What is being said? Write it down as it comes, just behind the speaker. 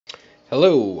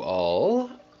Hello,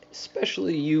 all,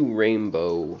 especially you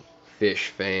rainbow fish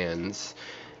fans.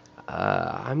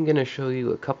 I'm going to show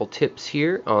you a couple tips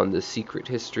here on the secret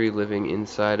history living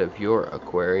inside of your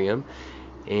aquarium,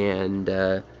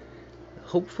 and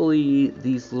hopefully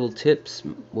these little tips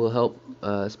will help,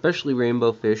 especially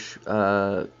rainbow fish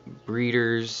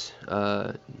breeders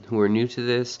who are new to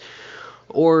this,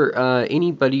 or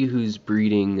anybody who's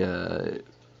breeding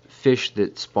fish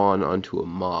that spawn onto a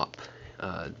mop.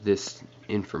 This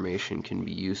information can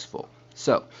be useful.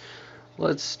 So,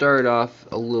 let's start off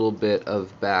a little bit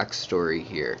of backstory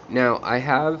here. Now, I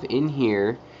have in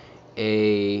here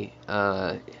it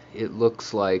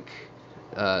looks like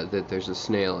that there's a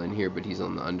snail in here, but he's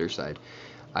on the underside.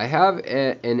 I have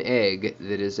an egg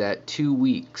that is at 2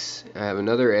 weeks. I have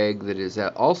another egg that is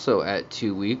also at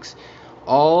 2 weeks.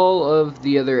 All of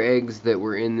the other eggs that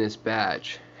were in this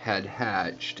batch had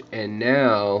hatched, and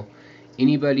now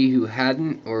anybody who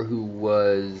hadn't or who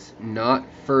was not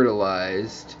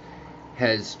fertilized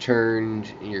has turned,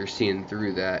 you're seeing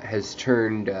through that, has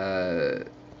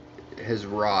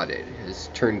rotted, has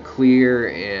turned clear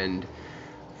and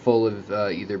full of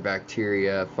either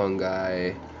bacteria,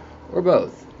 fungi, or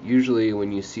both. Usually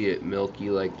when you see it milky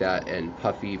like that and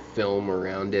puffy film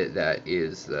around it, that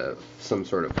is some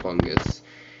sort of fungus,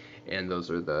 and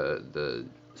those are the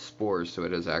spores, so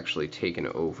it has actually taken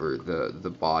over the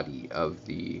body of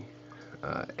the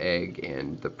egg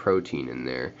and the protein in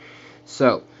there.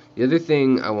 So the other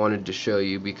thing I wanted to show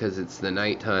you, because it's the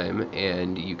nighttime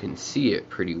and you can see it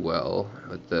pretty well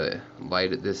with the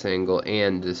light at this angle,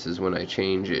 and this is when I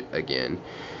change it again.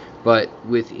 But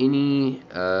with any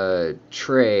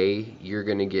tray, you're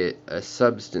going to get a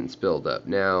substance buildup.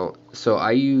 Now, so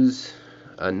I use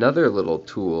another little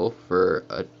tool for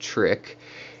a trick,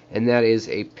 and that is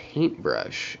a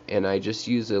paintbrush. And I just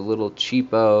use a little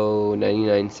cheapo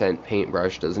 99-cent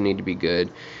paintbrush. Doesn't need to be good.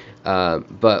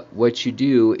 But what you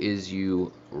do is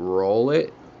you roll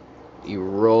it. You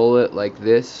roll it like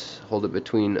this. Hold it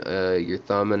between your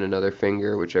thumb and another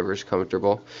finger, whichever is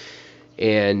comfortable.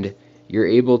 And you're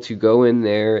able to go in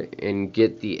there and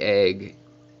get the egg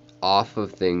off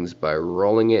of things by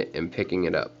rolling it and picking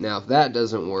it up. Now, if that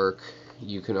doesn't work,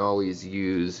 you can always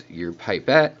use your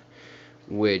pipette,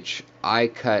 which I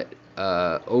cut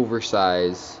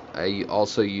oversize. I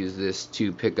also use this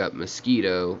to pick up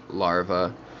mosquito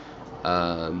larvae.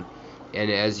 And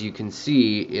as you can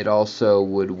see, it also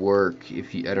would work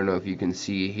if you, I don't know if you can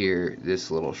see here,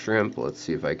 this little shrimp. Let's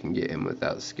see if I can get him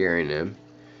without scaring him.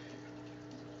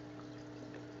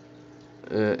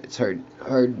 It's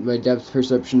hard. My depth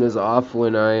perception is off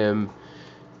when I am,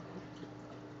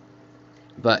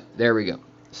 but there we go.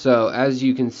 So as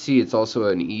you can see, it's also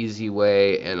an easy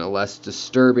way and a less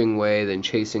disturbing way than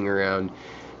chasing around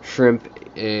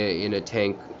shrimp in a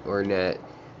tank or net.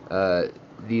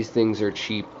 These things are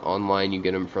cheap online. You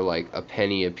get them for like a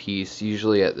penny a piece.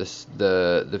 Usually at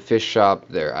the fish shop,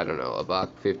 they're, I don't know,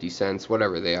 $1.50,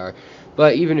 whatever they are.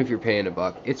 But even if you're paying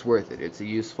 $1, it's worth it. It's a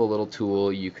useful little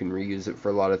tool. You can reuse it for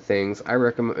a lot of things. I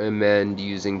recommend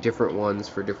using different ones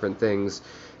for different things.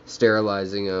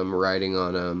 Sterilizing them, writing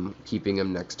on them, keeping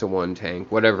them next to one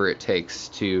tank, whatever it takes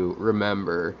to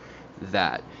remember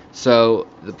that. So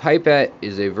the pipette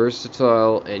is a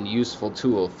versatile and useful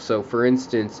tool. So for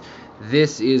instance,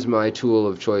 this is my tool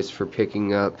of choice for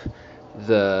picking up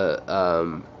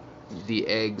the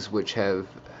eggs which have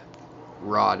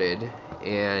rotted,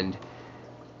 and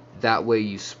that way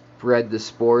you spread the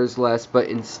spores less. But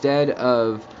instead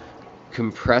of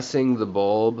compressing the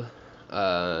bulb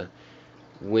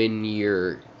when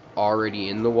you're already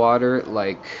in the water,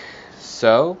 like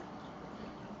so,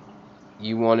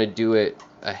 you want to do it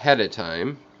ahead of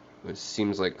time, which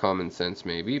seems like common sense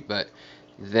maybe, but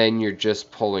then you're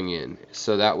just pulling in,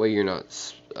 so that way you're not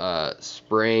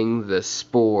spraying the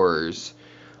spores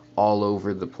all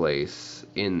over the place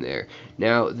in there.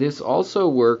 Now this also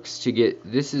works to get,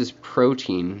 this is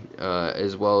protein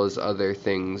as well as other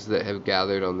things that have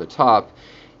gathered on the top,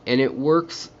 and it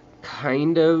works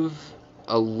kind of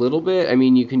a little bit. I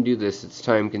mean, you can do this, it's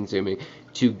time consuming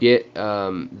to get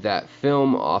that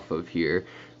film off of here,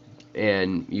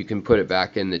 and you can put it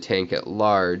back in the tank at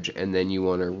large, and then you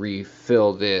want to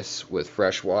refill this with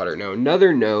fresh water. Now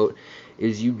another note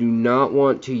is you do not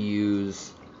want to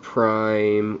use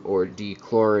prime or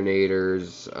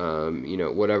dechlorinators, you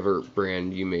know, whatever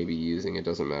brand you may be using, it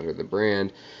doesn't matter the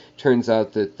brand. Turns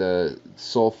out that the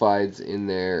sulfides in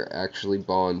there actually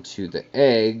bond to the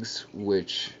eggs,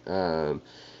 which on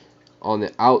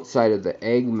the outside of the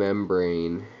egg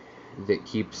membrane that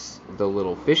keeps the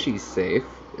little fishies safe,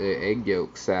 the egg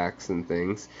yolk sacs and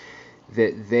things,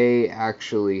 that they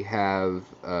actually have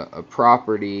a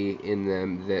property in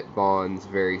them that bonds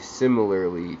very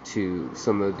similarly to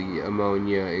some of the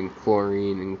ammonia and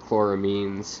chlorine and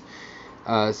chloramines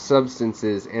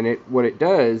substances. And what it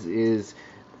does is,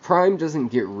 Prime doesn't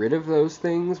get rid of those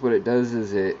things. What it does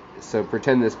is so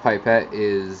pretend this pipette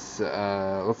is,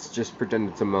 let's just pretend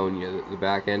it's ammonia, the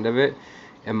back end of it,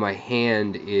 and my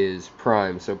hand is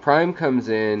Prime. So Prime comes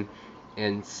in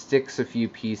and sticks a few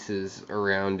pieces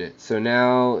around it. So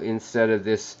now, instead of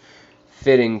this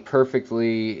fitting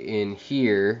perfectly in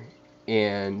here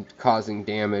and causing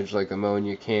damage like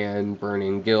ammonia can,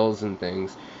 burning gills and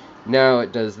things, now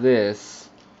it does this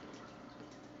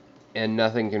and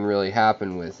nothing can really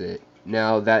happen with it.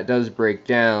 Now that does break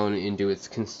down into its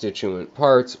constituent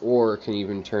parts, or can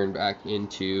even turn back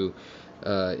into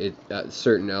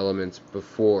certain elements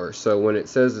before. So when it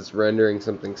says it's rendering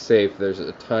something safe, there's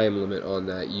a time limit on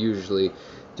that, usually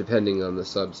depending on the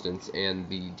substance and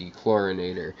the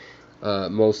dechlorinator.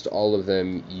 Most all of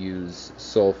them use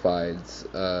sulfides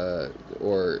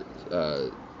or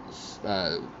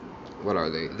what are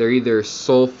they? They're either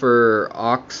sulfur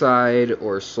oxide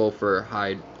or sulfur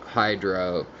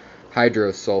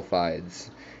hydrosulfides,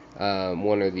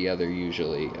 one or the other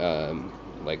usually,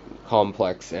 like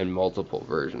complex and multiple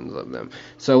versions of them.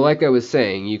 So like I was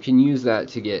saying, you can use that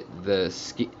to get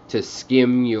to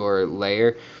skim your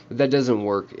layer, but that doesn't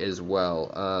work as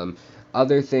well.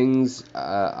 Other things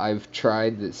I've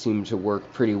tried that seem to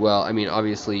work pretty well. I mean,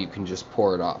 obviously you can just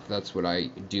pour it off. That's what I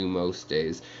do most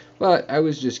days. But I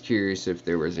was just curious if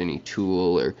there was any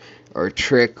tool or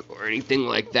trick or anything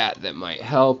like that might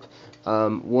help.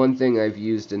 One thing I've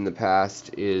used in the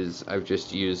past is I've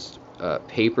just used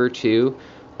paper too,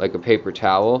 like a paper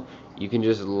towel. You can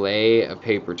just lay a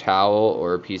paper towel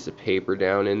or a piece of paper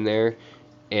down in there,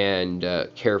 and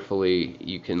carefully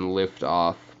you can lift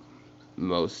off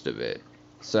most of it.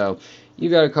 So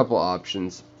you got a couple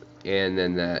options, and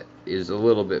then that is a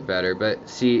little bit better, but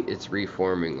see, it's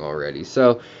reforming already.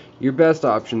 So your best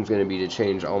option is going to be to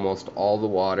change almost all the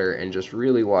water and just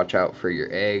really watch out for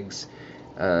your eggs.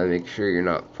 Make sure you're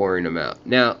not pouring them out.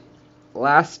 Now,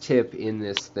 last tip in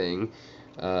this thing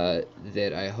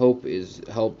that I hope is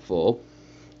helpful: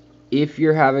 if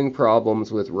you're having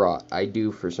problems with rot, I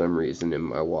do for some reason in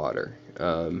my water.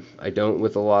 I don't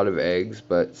with a lot of eggs,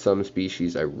 but some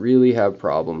species I really have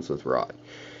problems with rot.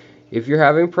 If you're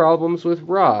having problems with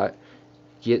rot,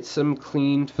 get some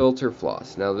clean filter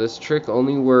floss. Now this trick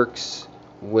only works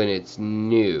when it's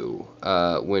new.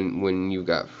 When you've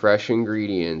got fresh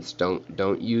ingredients,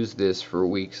 don't use this for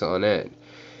weeks on end.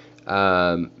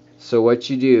 So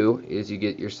what you do is you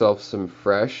get yourself some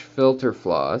fresh filter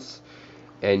floss,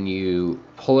 and you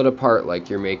pull it apart like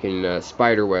you're making a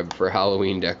spider web for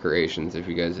Halloween decorations, if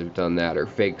you guys have done that, or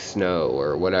fake snow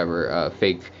or whatever,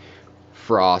 fake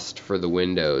frost for the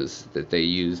windows that they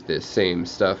use this same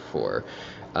stuff for.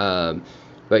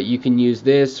 But you can use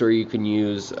this, or you can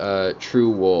use true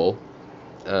wool,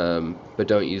 but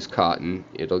don't use cotton.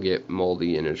 It'll get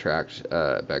moldy and attract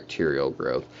bacterial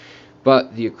growth.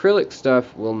 But the acrylic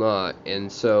stuff will not.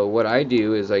 And so what I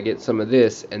do is I get some of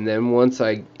this, and then once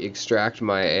I extract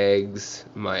my eggs,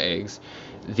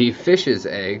 the fish's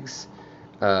eggs,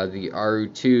 the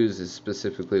Aru2s is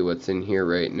specifically what's in here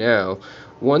right now.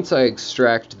 Once I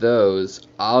extract those,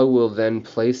 I will then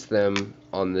place them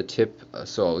on the tip,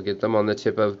 so I'll get them on the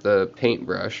tip of the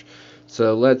paintbrush.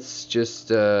 So let's just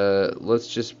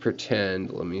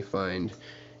pretend, let me find,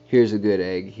 here's a good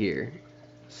egg here.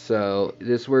 So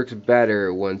this works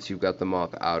better once you've got the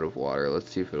mop out of water. Let's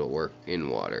see if it'll work in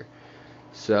water.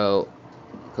 So,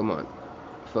 come on,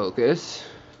 focus.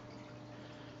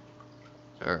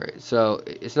 Alright, so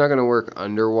it's not going to work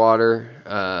underwater,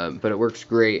 but it works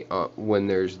great when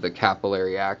there's the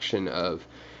capillary action of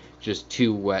just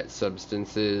two wet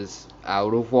substances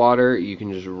out of water. You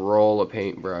can just roll a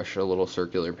paintbrush, a little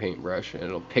circular paintbrush, and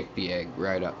it'll pick the egg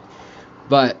right up.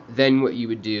 But then what you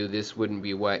would do, this wouldn't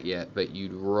be wet yet, but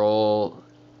you'd roll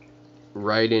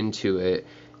right into it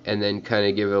and then kind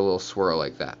of give it a little swirl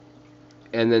like that.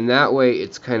 And then that way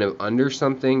it's kind of under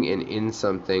something and in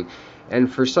something.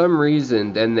 And for some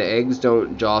reason, then the eggs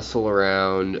don't jostle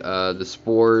around. The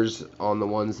spores on the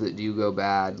ones that do go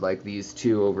bad, like these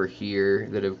two over here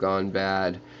that have gone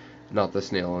bad, not the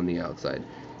snail on the outside,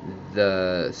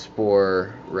 the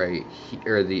spore right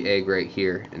here, or the egg right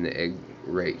here, and the egg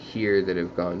right here that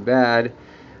have gone bad,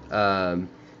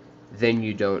 then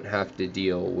you don't have to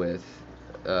deal with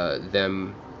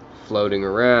them floating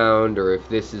around, or if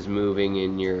this is moving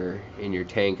in your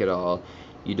tank at all,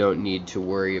 you don't need to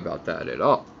worry about that at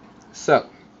all. So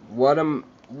what am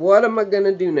I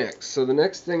gonna do next? So the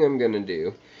next thing I'm gonna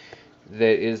do,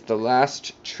 that is the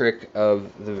last trick of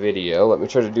the video. Let me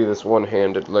try to do this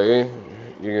one-handedly.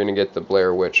 You're going to get the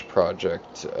Blair Witch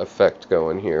Project effect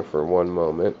going here for one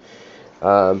moment.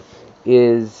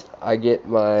 Is I get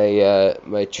my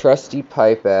my trusty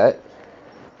pipette.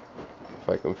 If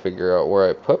I can figure out where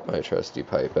I put my trusty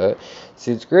pipette.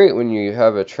 See, it's great when you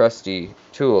have a trusty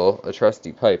tool, a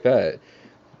trusty pipette,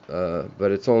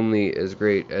 but it's only as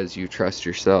great as you trust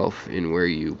yourself in where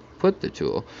you put the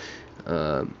tool.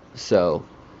 So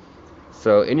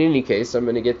in any case, I'm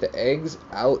going to get the eggs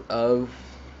out of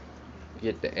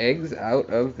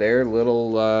their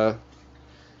little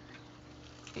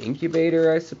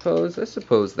incubator, I suppose. I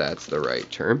suppose that's the right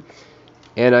term.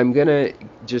 And I'm going to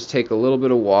just take a little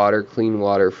bit of water, clean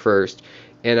water first.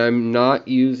 And I'm not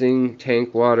using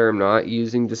tank water. I'm not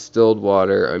using distilled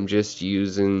water. I'm just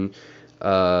using,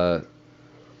 I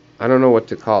don't know what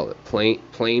to call it,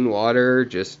 plain water,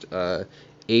 just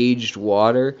aged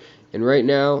water. And right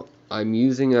now, I'm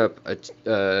using up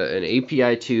an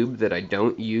API tube that I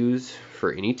don't use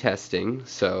for any testing,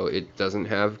 so it doesn't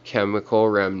have chemical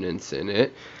remnants in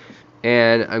it.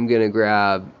 And I'm going to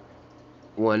grab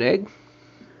one egg.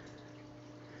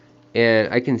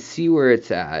 And I can see where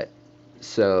it's at,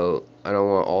 so I don't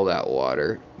want all that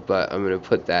water. But I'm going to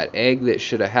put that egg that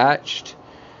should have hatched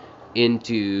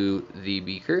into the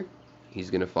beaker. He's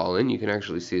going to fall in. You can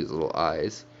actually see his little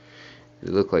eyes.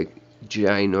 They look like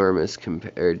ginormous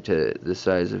compared to the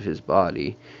size of his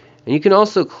body. And you can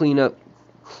also clean up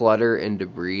clutter and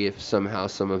debris if somehow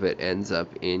some of it ends up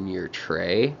in your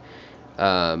tray.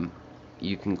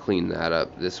 You can clean that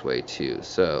up this way too.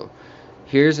 So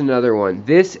here's another one.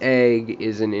 This egg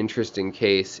is an interesting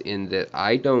case in that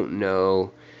I don't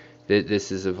know that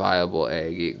this is a viable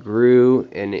egg. It grew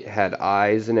and it had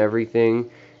eyes and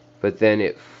everything, but then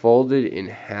it folded in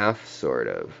half, sort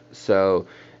of. So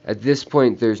at this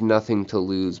point, there's nothing to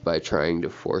lose by trying to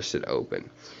force it open.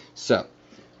 So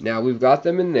now we've got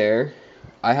them in there.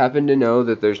 I happen to know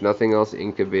that there's nothing else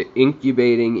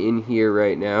incubating in here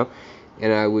right now,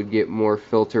 and I would get more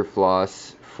filter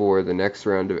floss for the next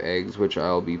round of eggs, which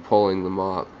I'll be pulling them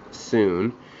off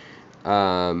soon.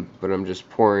 But I'm just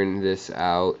pouring this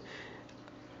out,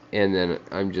 and then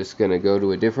I'm just going to go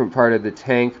to a different part of the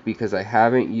tank because I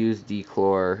haven't used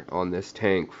dechlor on this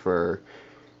tank for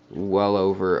well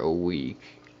over a week,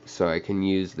 so I can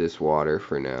use this water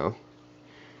for now.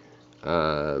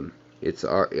 It's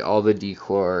all the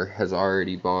dechlor has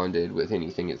already bonded with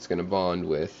anything it's going to bond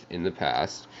with in the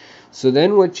past. So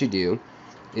then what you do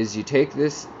is you take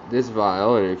this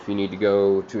vial, and if you need to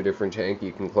go to a different tank,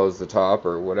 you can close the top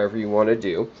or whatever you want to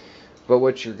do. But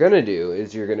what you're going to do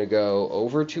is you're going to go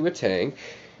over to a tank,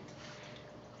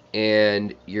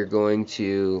 and you're going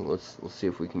to, let's see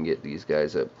if we can get these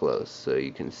guys up close so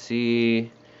you can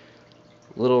see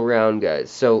little round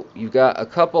guys. So you've got a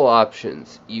couple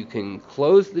options. You can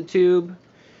close the tube,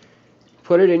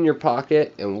 put it in your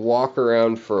pocket, and walk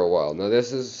around for a while. Now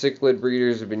this is, cichlid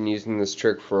breeders have been using this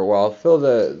trick for a while.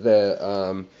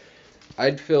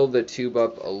 I'd fill the tube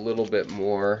up a little bit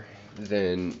more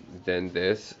than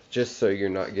this, just so you're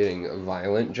not getting a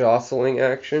violent jostling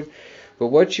action. But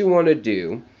what you want to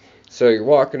do, so you're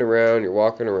walking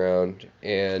around,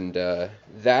 and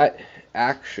that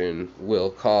action will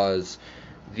cause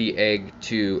the egg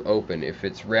to open if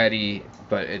it's ready,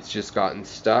 but it's just gotten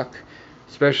stuck.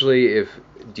 Especially if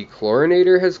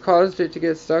dechlorinator has caused it to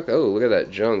get stuck. Oh, look at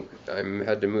that junk. I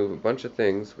had to move a bunch of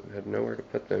things. I had nowhere to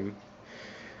put them.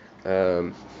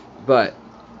 But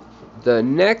the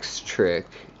next trick,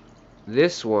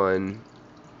 this one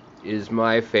is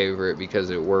my favorite because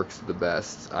it works the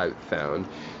best, I've found.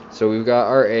 So we've got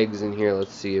our eggs in here.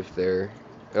 Let's see if they're...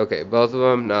 Okay, both of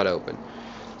them not open.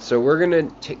 So we're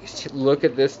going to look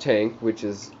at this tank, which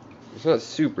is... It's not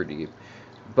super deep,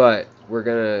 but we're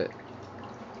going to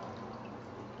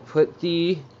put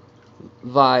the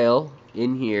vial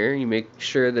in here. You make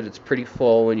sure that it's pretty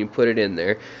full when you put it in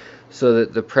there, so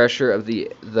that the pressure of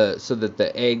so that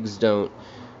the eggs don't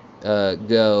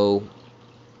go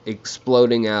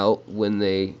exploding out when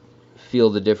they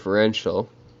feel the differential.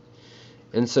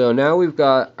 And so now we've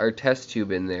got our test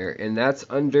tube in there, and that's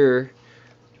under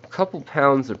a couple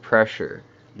pounds of pressure,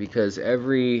 because I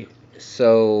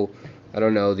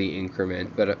don't know the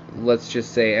increment, but let's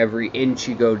just say every inch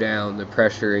you go down, the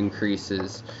pressure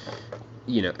increases,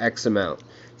 X amount.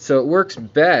 So it works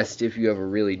best if you have a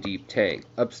really deep tank.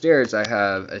 Upstairs I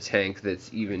have a tank that's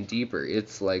even deeper.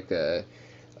 It's like a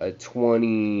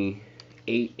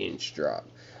 28-inch drop.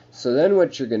 So then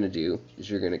what you're going to do is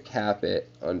you're going to cap it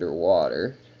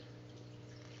underwater.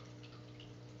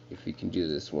 If you can do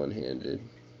this one-handed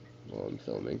while I'm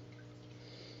filming.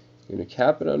 You're going to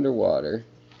cap it underwater,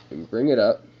 and bring it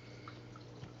up.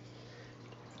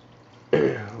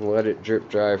 Let it drip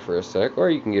dry for a sec, or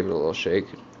you can give it a little shake,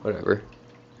 whatever.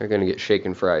 You're going to get shake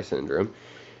and fry syndrome.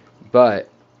 But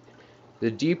the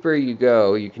deeper you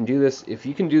go, you can do this. If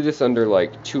you can do this under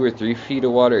like 2 or 3 feet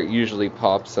of water, it usually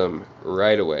pops them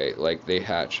right away, like they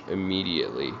hatch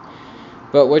immediately.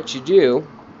 But what you do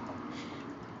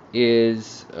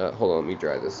is, hold on, let me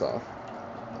dry this off.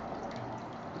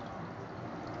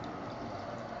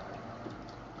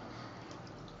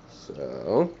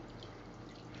 So,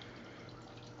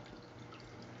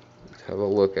 let's have a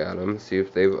look at them, see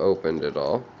if they've opened at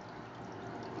all.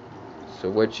 So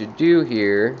what you do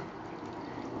here,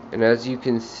 and as you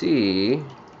can see,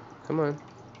 come on,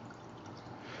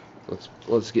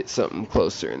 let's get something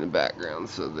closer in the background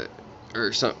so that,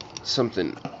 or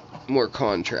something more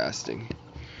contrasting.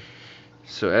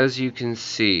 So as you can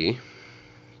see,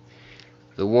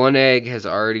 the one egg has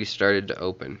already started to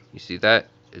open. You see that?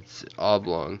 It's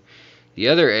oblong. The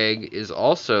other egg is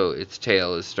also, its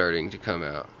tail is starting to come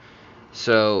out.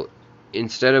 So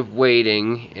instead of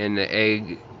waiting and the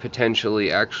egg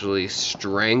potentially actually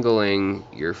strangling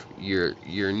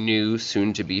your new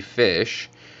soon-to-be fish,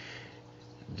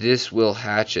 this will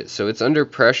hatch it. So it's under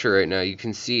pressure right now. You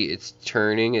can see it's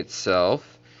turning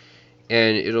itself,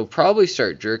 and it'll probably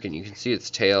start jerking. You can see its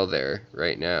tail there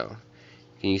right now.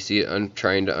 Can you see it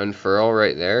trying to unfurl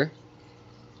right there?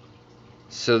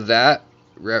 So that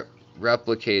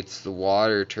replicates the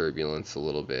water turbulence a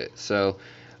little bit. So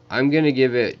I'm going to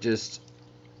give it just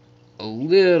a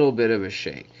little bit of a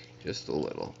shake, just a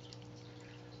little,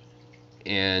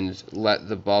 and let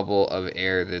the bubble of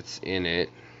air that's in it,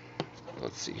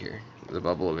 let's see here, the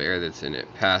bubble of air that's in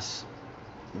it pass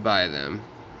by them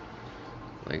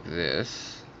like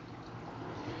this,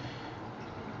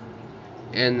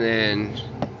 and then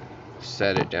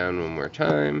set it down one more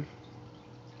time.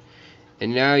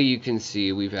 And now you can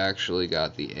see we've actually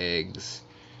got the eggs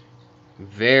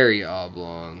very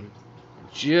oblong,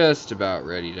 just about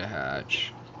ready to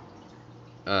hatch,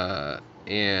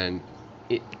 and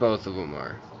both of them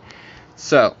are.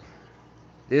 So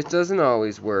this doesn't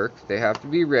always work. They have to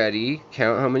be ready.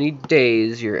 Count how many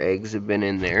days your eggs have been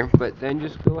in there, but then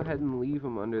just go ahead and leave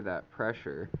them under that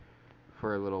pressure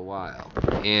for a little while.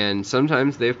 And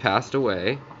sometimes they've passed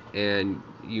away, and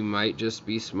you might just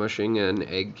be smushing an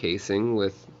egg casing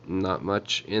with not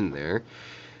much in there.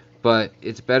 But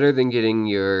it's better than getting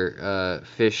your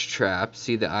fish trapped.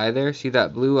 See the eye there? See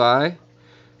that blue eye?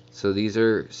 So these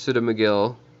are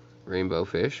pseudomugil rainbow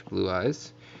fish, blue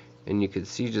eyes. And you can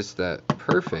see just that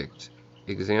perfect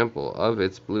example of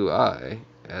its blue eye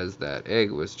as that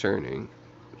egg was turning.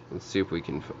 Let's see if we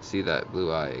can see that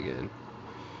blue eye again.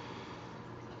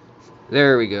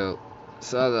 There we go.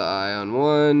 Saw the eye on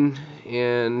one,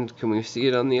 and can we see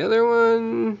it on the other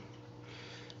one?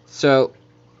 So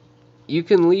you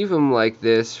can leave them like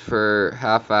this for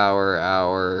half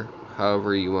hour,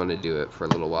 however you want to do it for a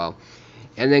little while,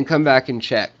 and then come back and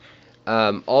check.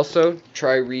 Also,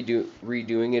 try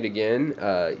redoing it again.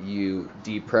 You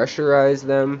depressurize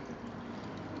them.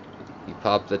 You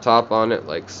pop the top on it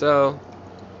like so.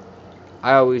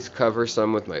 I always cover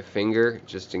some with my finger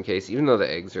just in case, even though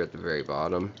the eggs are at the very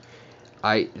bottom.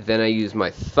 Then I use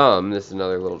my thumb. This is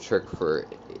another little trick for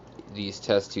these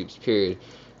test tubes, period.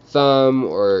 Thumb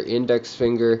or index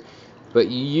finger, but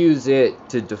you use it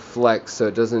to deflect so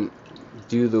it doesn't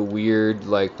do the weird,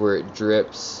 like where it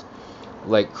drips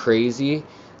like crazy.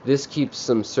 This keeps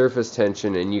some surface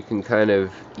tension, and you can kind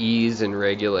of ease and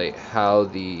regulate how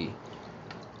the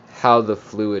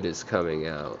fluid is coming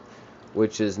out,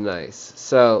 which is nice.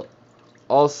 So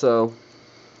also,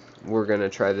 we're gonna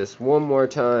try this one more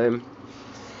time,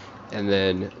 and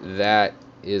then that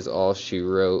is all she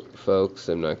wrote, folks.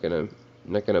 I'm not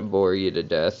gonna bore you to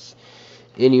death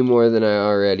any more than I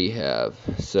already have.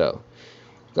 So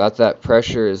got that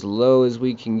pressure as low as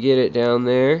we can get it down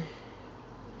there.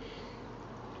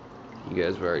 You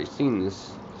guys have already seen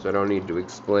this, so I don't need to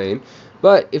explain.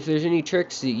 But if there's any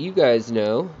tricks that you guys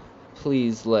know,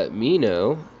 please let me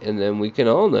know, and then we can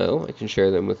all know. I can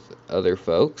share them with other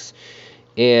folks.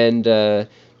 And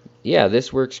yeah,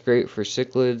 this works great for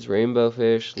cichlids, rainbow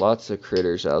fish, lots of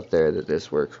critters out there that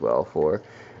this works well for.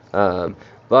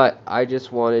 But I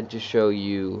just wanted to show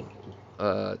you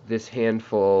this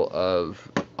handful of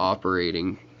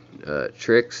operating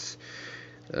tricks,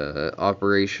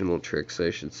 operational tricks, I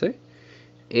should say.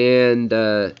 And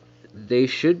they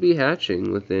should be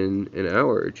hatching within an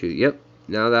hour or two. Yep,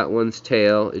 now that one's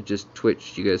tail, it just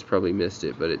twitched. You guys probably missed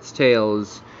it, but its tail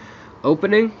is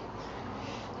opening.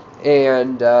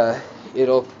 And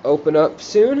it'll open up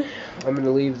soon. I'm going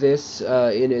to leave this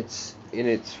in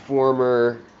its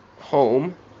former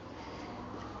home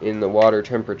in the water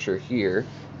temperature here.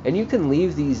 And you can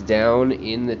leave these down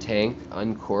in the tank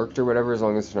uncorked or whatever, as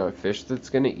long as it's not a fish that's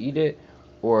going to eat it,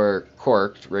 or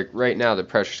corked. Right now the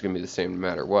pressure's going to be the same no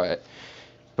matter what.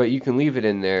 But you can leave it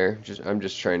in there. I'm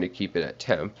just trying to keep it at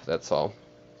temp, that's all.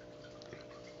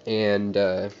 And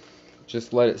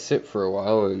just let it sit for a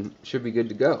while and it should be good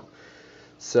to go.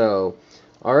 So,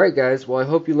 alright guys, well I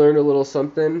hope you learned a little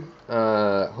something.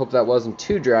 Hope that wasn't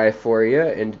too dry for you,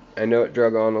 and I know it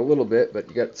drug on a little bit, but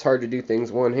it's hard to do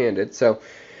things one-handed. So,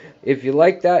 if you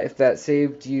like that, if that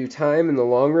saved you time in the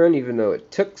long run, even though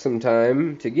it took some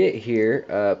time to get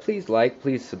here, please like,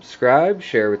 please subscribe,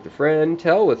 share with a friend,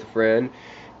 tell with a friend.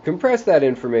 Compress that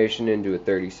information into a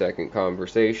 30-second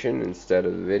conversation instead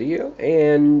of a video,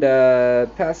 and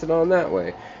pass it on that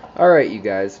way. Alright, you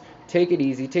guys, take it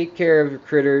easy, take care of your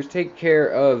critters, take care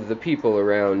of the people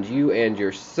around you and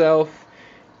yourself,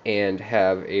 and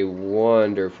have a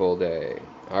wonderful day.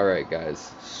 Alright,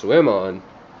 guys, swim on.